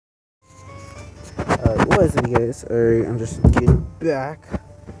what's up, you guys? Alright, I'm just getting back.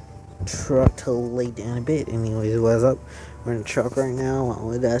 Truck to lay down a bit. Anyways, what's up? We're in a truck right now, my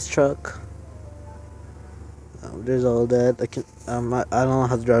old ass truck. There's all that. I don't know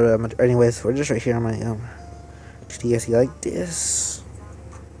how to drive that much. Anyways, we're just right here on my GTSC like this.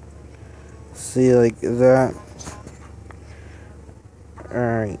 See, like that.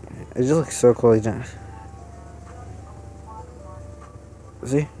 Alright, it just looks so cool like that.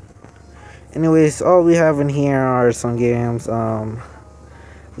 See? Anyways, all we have in here are some games.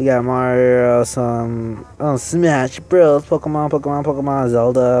 We got Mario, some Smash Bros, Pokemon,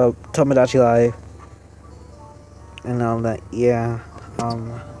 Zelda, Tomodachi Life, and all that. Yeah.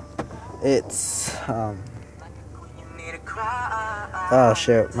 It's oh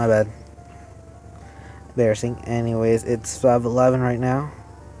shit, my bad. Embarrassing. Anyways, it's 5:11 right now.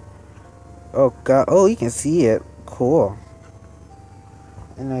 Oh god. Oh, you can see it. Cool.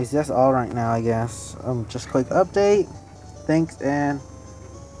 Anyways, that's all right now, I guess. Just click update. Thanks, and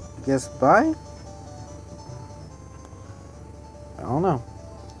I guess bye. I don't know.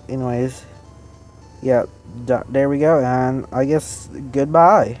 Anyways, yeah, there we go, and I guess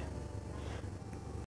goodbye.